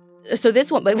 but so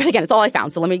this one, but again, it's all I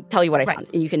found. So let me tell you what I Right. found,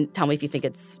 and you can tell me if you think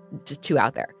it's just too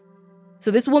out there.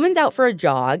 So this woman's out for a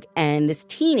jog, and this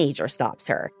teenager stops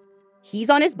her. He's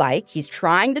on his bike. He's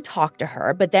trying to talk to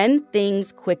her, but then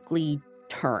things quickly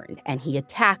turned, and he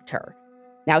attacked her.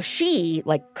 Now, she,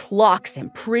 clocks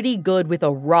him pretty good with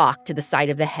a rock to the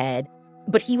side of the head,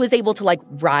 but he was able to,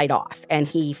 ride off, and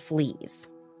he flees.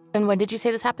 And when did you say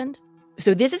this happened?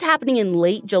 So this is happening in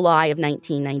late July of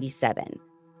 1997.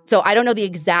 So I don't know the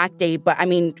exact date, but I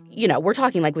mean, we're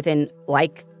talking within,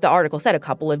 the article said, a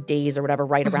couple of days or whatever,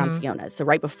 right around Fiona's, so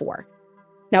right before.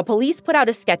 Now, police put out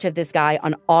a sketch of this guy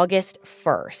on August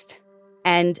 1st.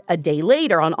 And a day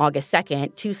later, on August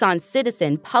 2nd, Tucson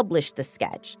Citizen published the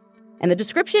sketch. And the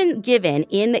description given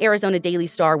in the Arizona Daily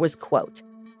Star was, quote,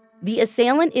 "The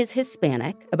assailant is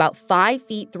Hispanic, about 5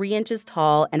 feet 3 inches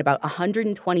tall and about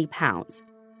 120 pounds.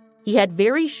 He had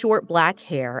very short black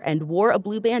hair and wore a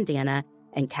blue bandana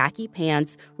and khaki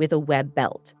pants with a web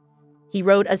belt. He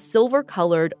rode a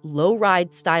silver-colored,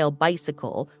 low-ride style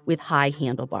bicycle with high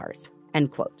handlebars,"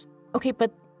 end quote. Okay,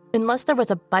 but unless there was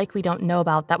a bike we don't know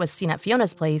about that was seen at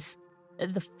Fiona's place,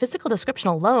 the physical description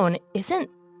alone isn't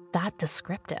that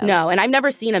descriptive. No, and I've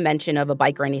never seen a mention of a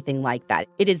bike or anything like that.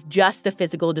 It is just the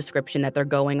physical description that they're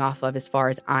going off of as far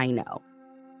as I know.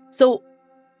 So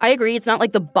I agree, it's not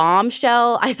like the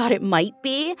bombshell I thought it might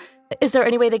be. Is there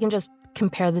any way they can just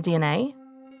compare the DNA?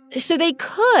 So they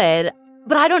could,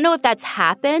 but I don't know if that's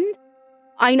happened.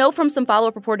 I know from some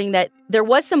follow-up reporting that there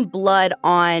was some blood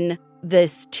on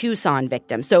this Tucson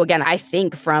victim. So again, I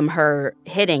think from her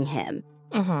hitting him.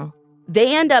 Mm-hmm.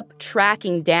 They end up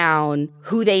tracking down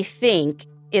who they think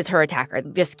is her attacker,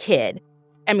 this kid.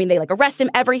 I mean, they arrest him,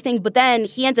 everything, but then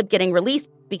he ends up getting released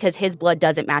because his blood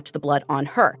doesn't match the blood on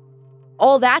her.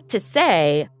 All that to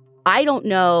say, I don't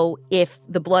know if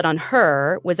the blood on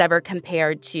her was ever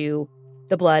compared to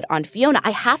the blood on Fiona.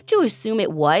 I have to assume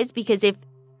it was, because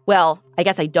I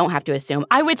guess I don't have to assume.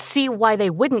 I would see why they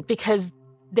wouldn't, because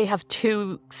they have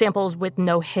two samples with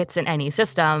no hits in any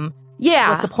system. Yeah.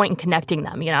 What's the point in connecting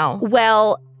them,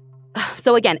 Well,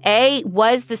 so again, A,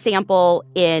 was the sample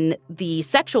in the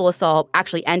sexual assault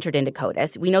actually entered into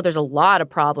CODIS? We know there's a lot of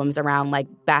problems around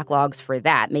backlogs for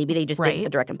that. Maybe they just did a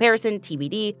direct comparison,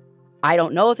 TBD. I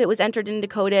don't know if it was entered into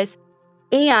CODIS.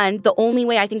 And the only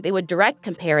way I think they would direct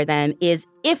compare them is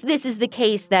if this is the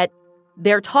case that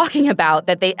they're talking about,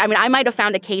 I might have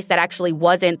found a case that actually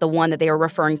wasn't the one that they were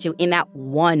referring to in that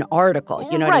one article.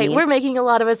 You know what I mean? We're making a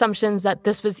lot of assumptions that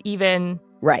this was even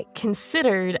Right.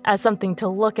 considered as something to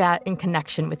look at in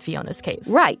connection with Fiona's case.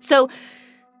 Right. So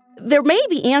there may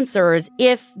be answers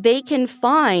if they can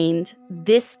find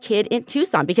this kid in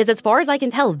Tucson, because as far as I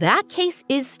can tell, that case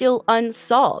is still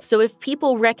unsolved. So if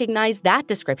people recognize that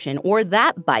description or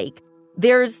that bike,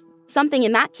 there's something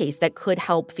in that case that could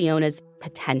help Fiona's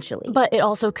potentially. But it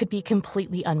also could be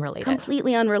completely unrelated.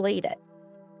 Completely unrelated.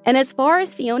 And as far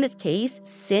as Fiona's case,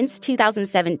 since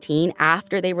 2017,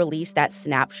 after they released that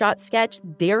snapshot sketch,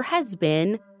 there has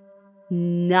been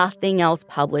nothing else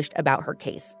published about her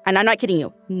case. And I'm not kidding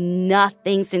you,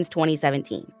 nothing since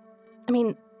 2017. I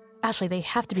mean, Ashley, they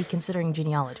have to be considering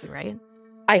genealogy, right?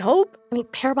 I hope. I mean,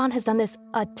 Parabon has done this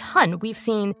a ton. We've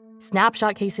seen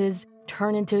snapshot cases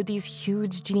turn into these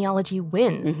huge genealogy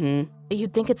wins. Mm-hmm.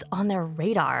 You'd think it's on their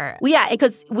radar. Well, yeah,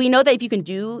 because we know that if you can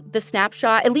do the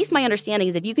snapshot, at least my understanding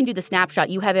is if you can do the snapshot,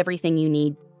 you have everything you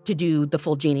need to do the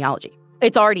full genealogy.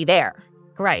 It's already there.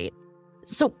 Right.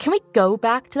 So can we go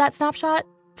back to that snapshot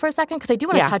for a second? Because I do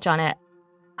want to touch on it.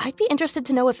 I'd be interested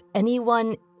to know if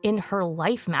anyone in her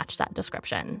life matched that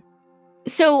description.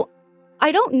 So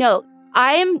I don't know.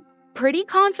 I am pretty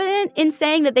confident in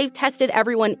saying that they've tested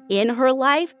everyone in her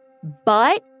life,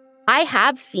 but I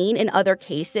have seen in other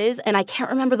cases, and I can't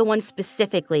remember the one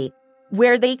specifically,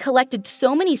 where they collected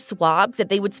so many swabs that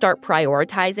they would start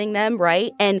prioritizing them,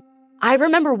 right? And I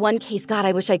remember one case, God,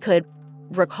 I wish I could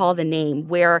recall the name,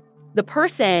 where the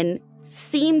person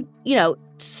seemed,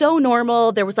 so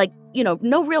normal. There was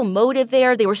no real motive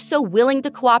there. They were so willing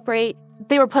to cooperate.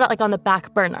 They were put on the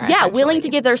back burner. Yeah, willing to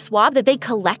give their swab that they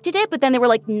collected it, but then they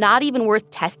were not even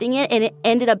worth testing it, and it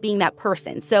ended up being that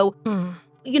person. So,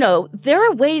 there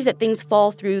are ways that things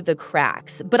fall through the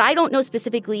cracks, but I don't know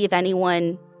specifically if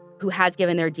anyone who has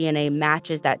given their DNA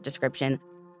matches that description.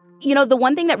 The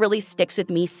one thing that really sticks with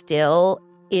me still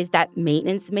is that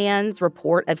maintenance man's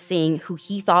report of seeing who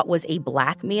he thought was a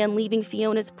black man leaving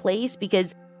Fiona's place,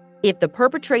 because if the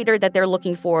perpetrator that they're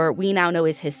looking for we now know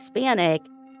is Hispanic,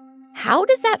 how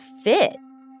does that fit?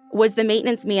 Was the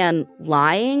maintenance man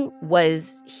lying?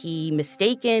 Was he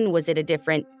mistaken? Was it a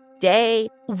different day?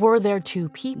 Were there two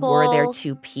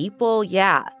people?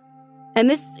 Yeah. And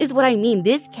this is what I mean.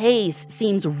 This case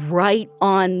seems right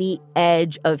on the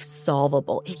edge of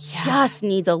solvable. It just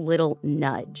needs a little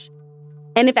nudge.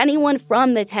 And if anyone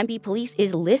from the Tempe police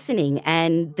is listening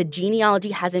and the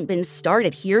genealogy hasn't been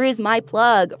started, here is my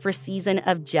plug for Season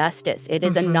of Justice. It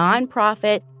is a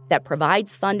nonprofit that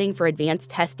provides funding for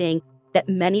advanced testing that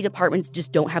many departments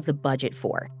just don't have the budget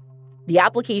for. The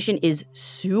application is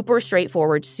super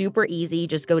straightforward, super easy.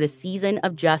 Just go to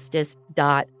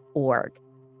seasonofjustice.org.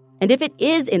 And if it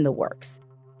is in the works,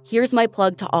 here's my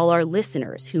plug to all our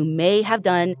listeners who may have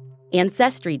done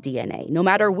Ancestry DNA. No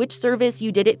matter which service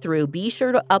you did it through, be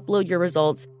sure to upload your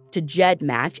results to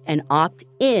GEDmatch and opt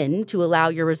in to allow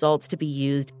your results to be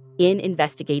used in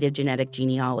investigative genetic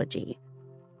genealogy.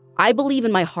 I believe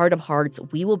in my heart of hearts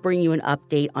we will bring you an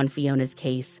update on Fiona's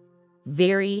case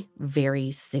very,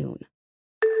 very soon.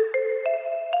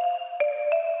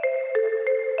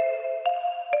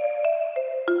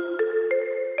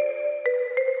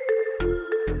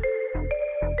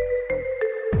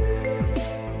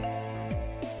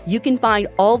 You can find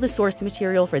all the source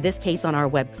material for this case on our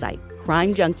website,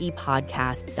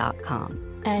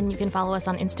 crimejunkiepodcast.com. And you can follow us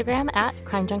on Instagram at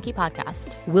Crime Junkie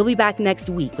Podcast. We'll be back next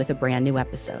week with a brand new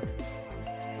episode.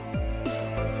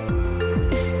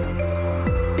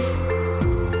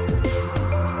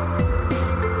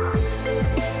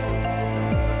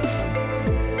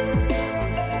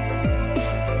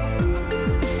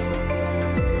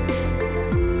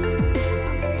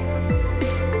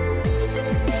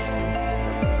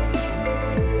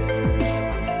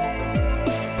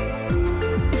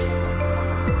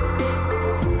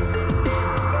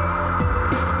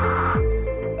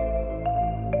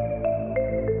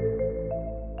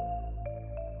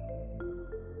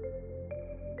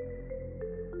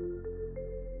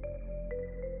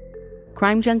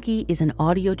 Crime Junkie is an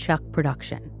Audio Chuck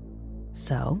production.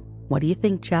 So, what do you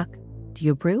think, Chuck? Do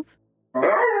you approve?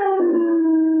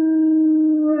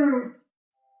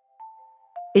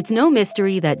 It's no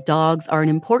mystery that dogs are an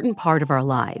important part of our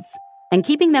lives, and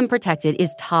keeping them protected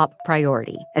is top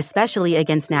priority, especially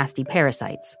against nasty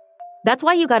parasites. That's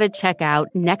why you gotta check out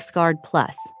NexGard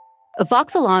Plus,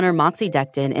 Afoxolaner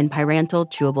moxidectin and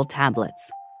pyrantel chewable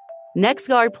tablets.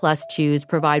 NexGard Plus chews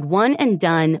provide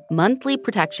one-and-done monthly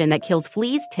protection that kills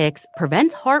fleas, ticks,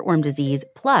 prevents heartworm disease,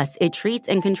 plus it treats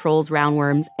and controls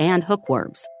roundworms and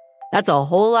hookworms. That's a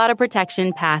whole lot of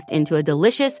protection packed into a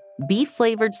delicious,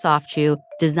 beef-flavored soft chew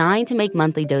designed to make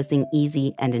monthly dosing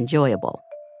easy and enjoyable.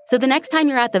 So the next time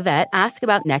you're at the vet, ask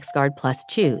about NexGard Plus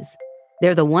chews.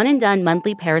 They're the one-and-done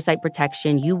monthly parasite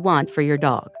protection you want for your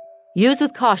dog. Use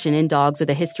with caution in dogs with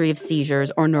a history of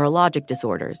seizures or neurologic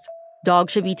disorders.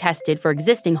 Dogs should be tested for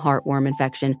existing heartworm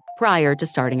infection prior to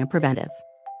starting a preventive.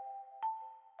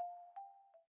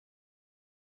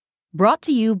 Brought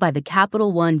to you by the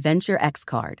Capital One Venture X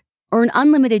card. Earn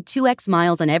unlimited 2x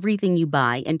miles on everything you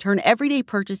buy and turn everyday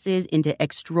purchases into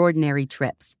extraordinary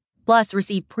trips. Plus,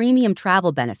 receive premium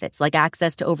travel benefits like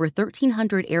access to over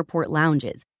 1,300 airport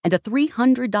lounges and a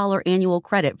 $300 annual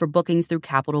credit for bookings through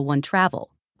Capital One Travel.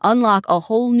 Unlock a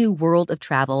whole new world of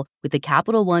travel with the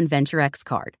Capital One Venture X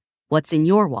card. What's in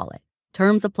your wallet?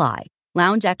 Terms apply.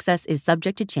 Lounge access is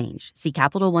subject to change. See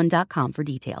CapitalOne.com for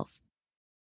details.